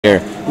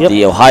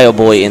the Ohio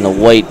boy in the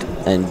white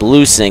and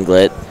blue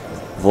singlet,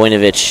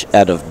 Voinovich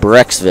out of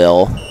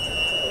Brecksville.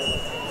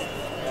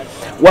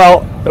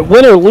 Well,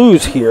 win or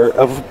lose here,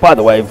 by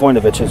the way,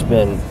 Voinovich has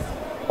been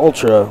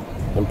ultra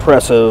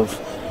impressive.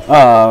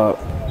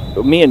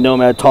 Me and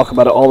Nomad talk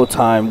about it all the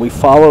time. We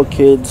follow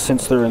kids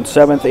since they're in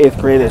 7th,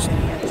 8th grade. As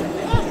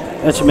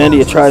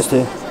Echemendia tries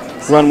to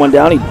run one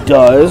down, he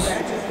does.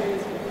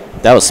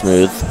 That was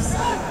smooth.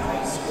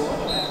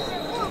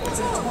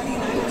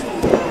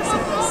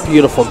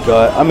 Beautiful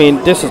gut. I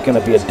mean, this is going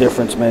to be a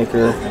difference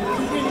maker.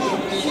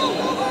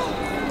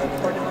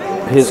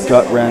 His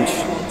gut wrench.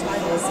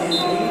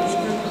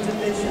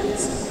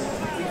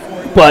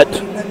 But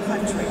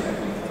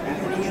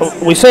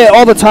we say it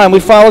all the time. We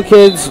follow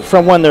kids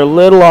from when they're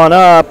little on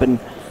up, and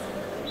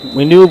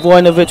we knew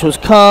Voinovich was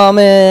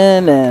coming,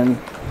 and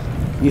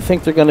you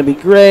think they're going to be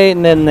great,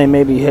 and then they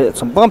maybe hit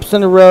some bumps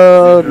in the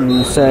road, and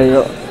you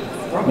say,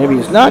 maybe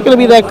he's not going to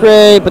be that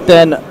great, but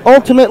then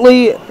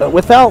ultimately,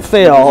 without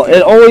fail,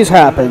 it always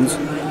happens.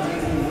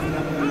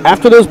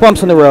 After those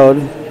bumps in the road,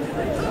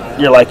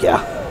 you're like,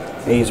 yeah,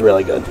 he's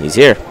really good. He's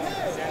here.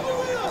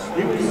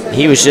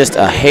 He was just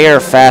a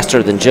hair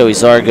faster than Joey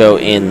Zargo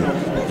in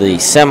the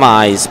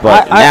semis,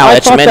 but now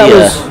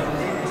Echemendia.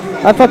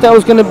 I thought that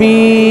was going to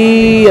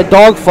be a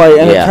dogfight,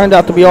 and it turned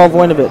out to be all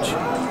Voinovich.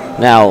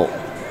 Now,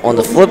 on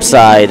the flip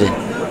side,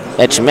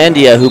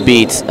 Echemendia, who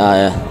beat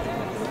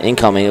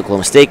incoming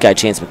Oklahoma State guy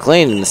Chance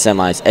McClain in the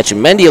semis,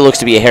 Echemendia looks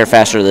to be a hair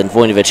faster than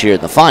Voinovich here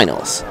in the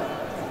finals.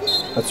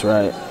 That's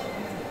right.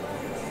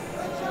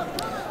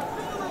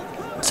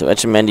 So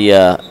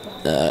Echemendia,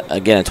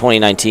 again, a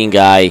 2019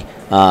 guy.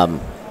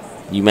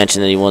 You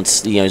mentioned that he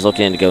wants, he's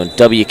looking to go in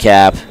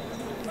WCAP.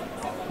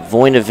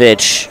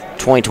 Voinovich,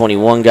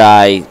 2021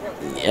 guy.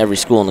 Every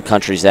school in the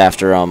country's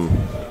after him.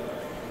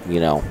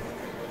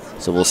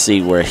 So we'll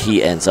see where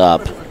he ends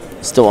up.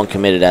 Still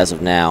uncommitted as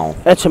of now.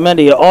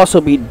 Echemendia also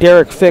beat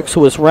Derek Fix,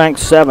 who was ranked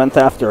 7th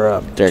after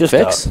Derek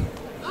Fix?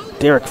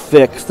 Derek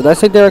Fix. Did I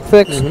say Derek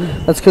Fix?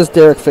 Mm-hmm. That's because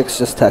Derek Fix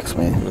just texted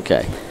me.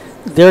 Okay.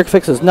 Derek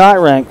Fix is not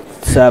ranked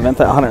 7th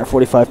at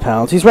 145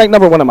 pounds. He's ranked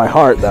number 1 in my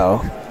heart,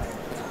 though.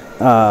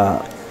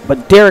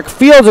 But Derek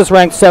Fields is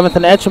ranked 7th,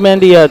 and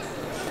Echemendia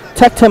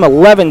teched him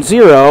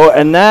 11-0,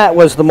 and that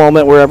was the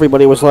moment where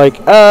everybody was like,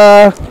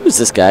 who's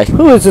this guy?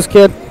 Who is this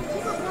kid?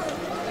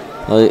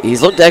 Well,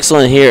 he's looked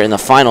excellent here in the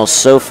finals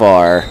so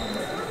far.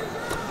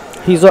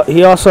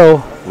 He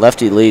also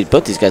lefty lead.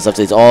 Both these guys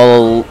lefties.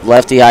 All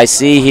lefty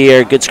IC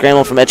here. Good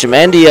scramble from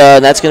Echemendia,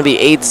 and that's going to be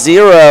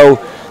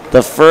 8-0.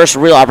 The first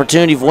real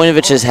opportunity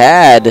Voinovich has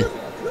had,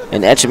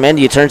 and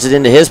Echemendia turns it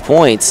into his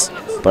points.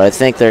 But I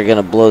think they're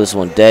going to blow this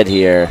one dead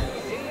here.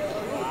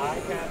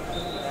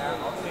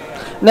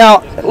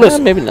 Now,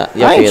 listen, maybe not.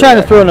 I ain't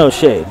trying to throw no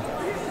shade.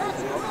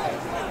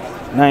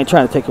 And I ain't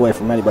trying to take away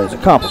from anybody's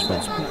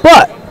accomplishments.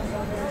 But,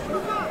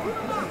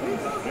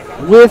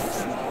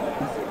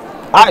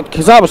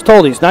 because I was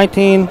told he's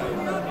 19,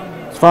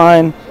 it's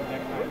fine,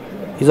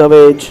 he's of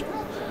age,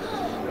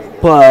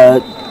 but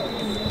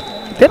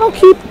they don't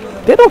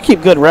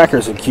keep good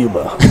records in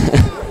Cuba.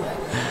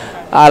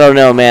 I don't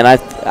know, man. I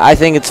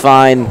think it's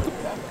fine.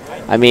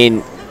 I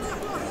mean,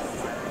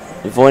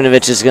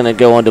 Voinovich is going to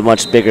go on to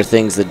much bigger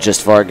things than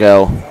just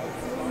Fargo.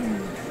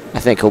 I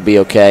think he'll be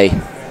okay.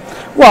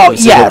 Well,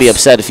 yes. He'll be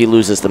upset if he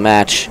loses the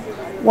match.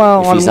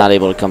 Well, if he's not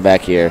able to come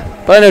back here.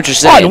 But I know what you're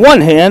saying. On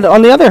one hand.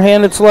 On the other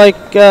hand, it's like,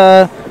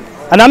 and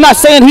I'm not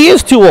saying he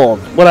is too old.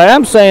 What I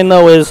am saying,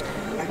 though, is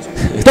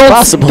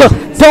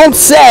don't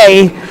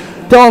say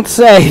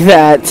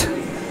that,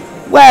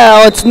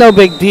 well, it's no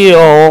big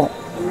deal,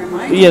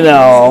 he'll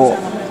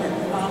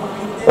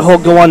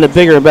go on to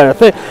bigger and better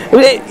thing.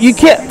 You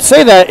can't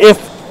say that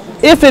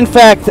if in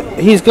fact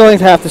he's going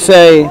to have to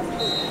say,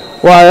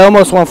 well, I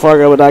almost won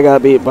Fargo, but I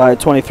got beat by a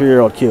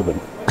 23-year-old Cuban.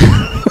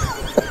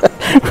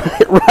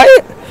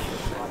 Right?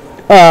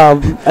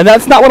 And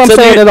that's not what I'm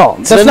saying at all.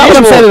 That's not what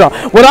I'm saying at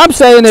all. What I'm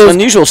saying is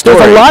unusual story.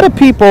 There's a lot of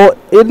people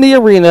in the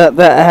arena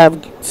that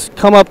have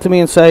come up to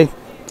me and say,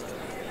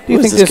 do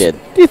you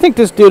think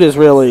this dude is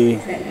really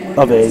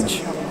of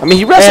age? I mean,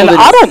 he wrestled. And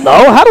I don't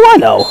know. How do I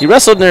know? He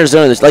wrestled in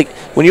Arizona. There's like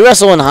when you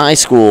wrestle in high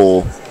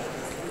school,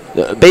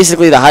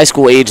 basically the high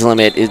school age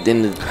limit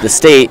in the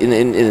state in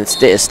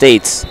the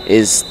states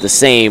is the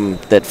same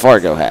that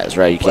Fargo has,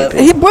 right? You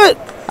can't. But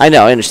I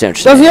know. I understand what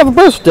you're saying. Does he have a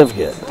birth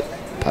certificate?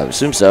 I would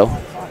assume so.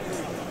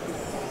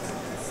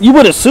 You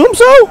would assume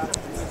so?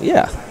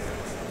 Yeah.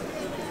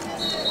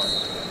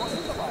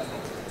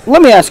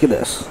 Let me ask you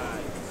this.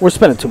 We're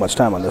spending too much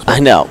time on this. I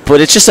know,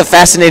 but it's just a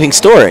fascinating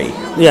story.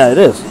 Yeah, it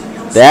is.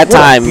 That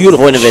time,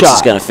 Voinovich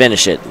is going to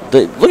finish it.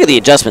 Look at the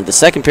adjustment, the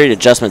second period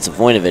adjustments of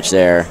Voinovich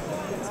there.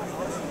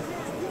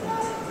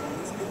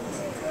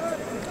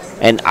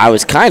 And I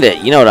was kind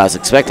of, what I was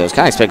expecting? I was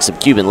kind of expecting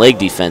some Cuban leg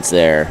defense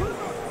there.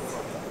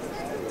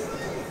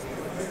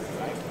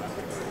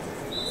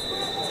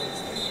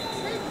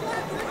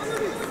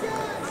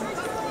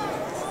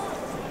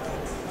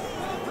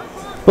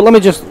 But let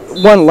me just,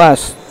 one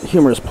last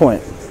humorous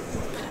point.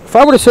 If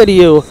I were to say to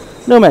you,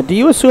 No, Matt, do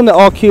you assume that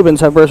all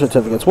Cubans have birth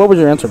certificates? What would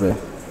your answer be?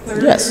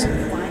 Yes.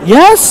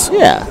 Yes?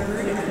 Yeah.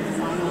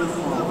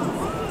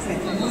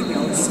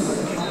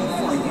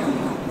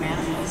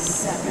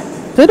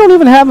 They don't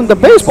even have them. The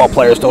baseball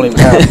players don't even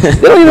have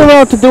them. They don't even know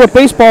what to do with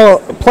baseball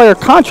player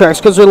contracts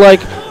because they're like,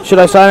 should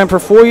I sign him for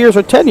 4 years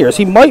or 10 years?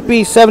 He might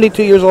be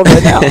 72 years old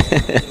right now.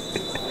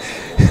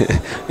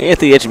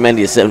 Anthony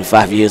Echemendia is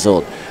 75 years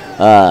old.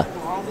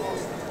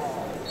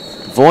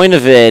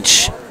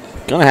 Voinovich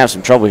going to have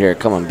some trouble here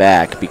coming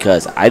back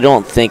because I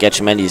don't think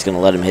Echemendia is going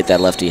to let him hit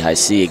that lefty high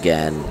C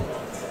again.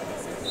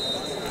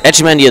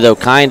 Echemendia, though,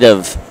 kind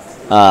of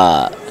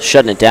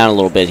shutting it down a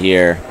little bit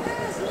here.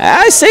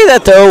 I say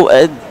that, though.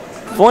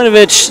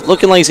 Voinovich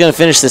looking like he's going to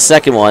finish the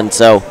second one,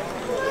 so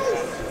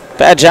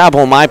bad job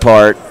on my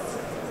part.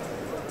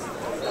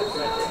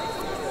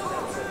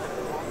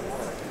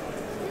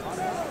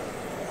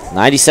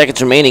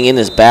 .90 remaining in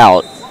this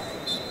bout.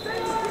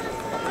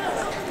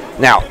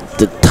 Now,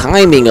 the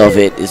timing of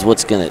it is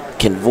what's going to...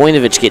 Can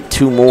Voinovich get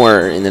 2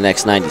 more in the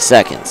next 90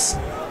 seconds?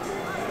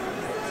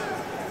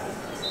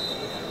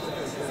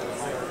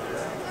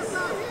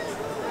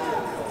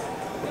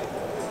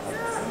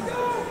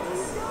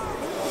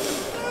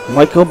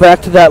 Might go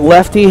back to that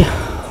lefty.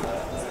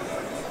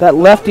 That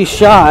lefty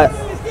shot.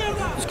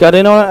 He's got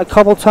in on it a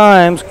couple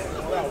times.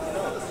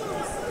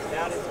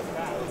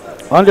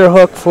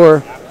 Underhook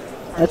for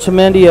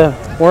Echemendia.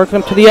 Working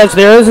him to the edge.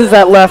 There is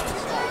that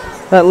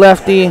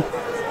lefty.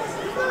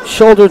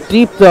 Shoulder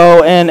deep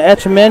though, and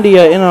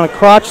Echemendia in on a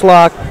crotch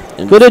lock.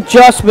 Good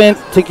adjustment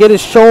to get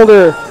his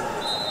head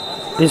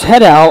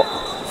out.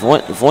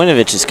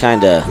 Voinovich is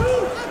kind of...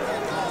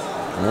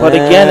 But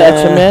again,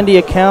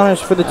 Echemendia counters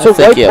for the 2.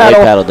 White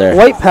paddle there.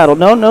 White paddle.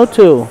 No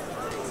 2.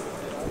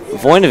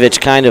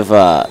 Voinovich kind of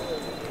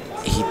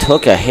he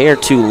took a hair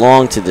too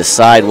long to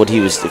decide what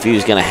if he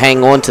was going to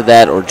hang on to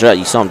that, or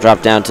you saw him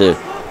drop down to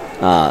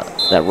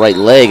that right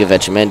leg of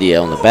Echemendia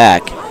on the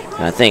back,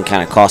 and I think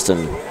kind of cost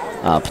him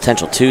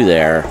potential 2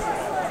 there.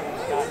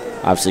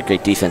 Obviously,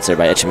 great defense there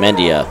by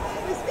Echemendia.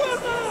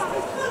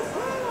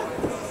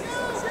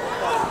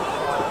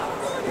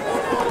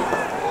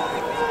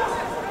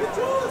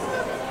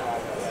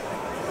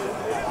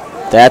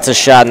 That's a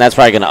shot, and that's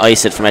probably going to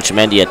ice it from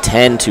Echemendia,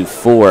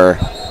 10-4.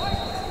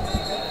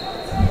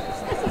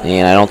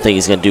 And I don't think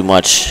he's going to do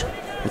much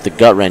with the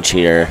gut wrench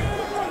here.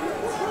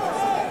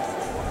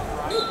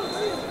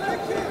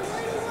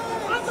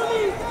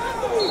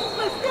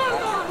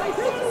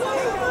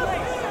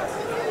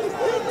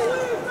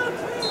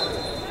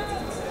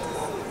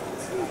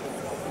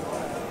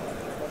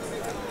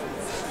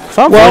 If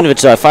I'm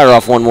Voinovich, I fire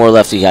off 1 more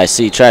lefty high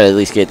C, try to at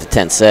least get to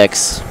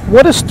 10-6.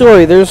 What a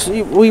story.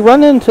 We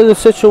run into the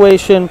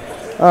situation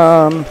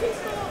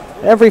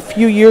every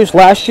few years.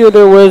 Last year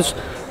there was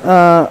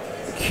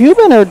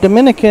Cuban or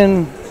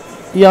Dominican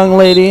young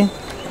lady.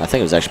 I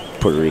think it was actually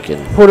Puerto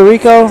Rican. Puerto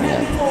Rico?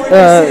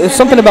 Yeah. It's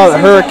something about a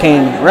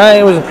hurricane, right?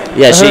 It was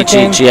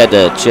she had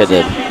to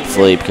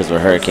flee because of a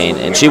hurricane,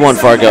 and she won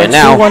Fargo. And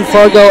now she won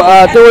Fargo.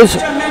 There was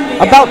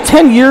about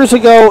 10 years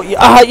ago.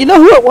 You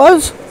know who it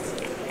was?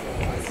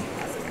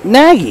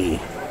 Nagy.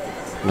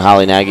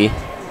 Holly Nagy?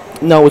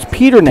 No, it was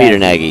Peter Nagy. Peter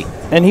Nagy.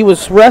 And he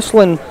was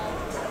wrestling.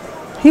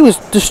 He was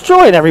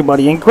destroying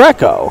everybody in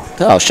Greco.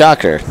 Oh,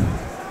 shocker.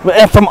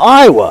 And from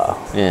Iowa.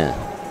 Yeah.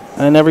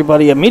 And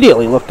everybody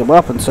immediately looked him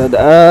up and said,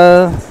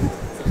 I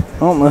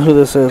don't know who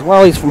this is.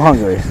 Well, he's from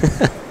Hungary.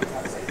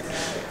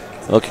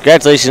 Well,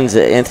 congratulations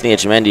to Anthony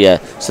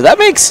Echemendia. So that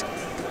makes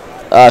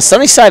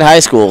Sunnyside High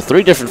School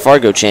 3 different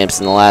Fargo champs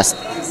in the last...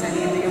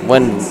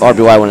 When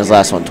RBY won his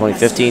last one?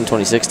 2015,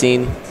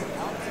 2016?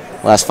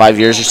 Last 5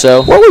 years or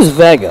so. What was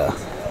Vega?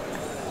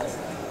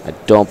 I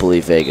don't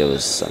believe Vega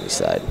was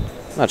Sunnyside.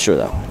 Not sure,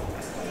 though.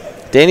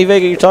 Danny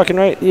Vega, you're talking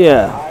right?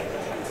 Yeah.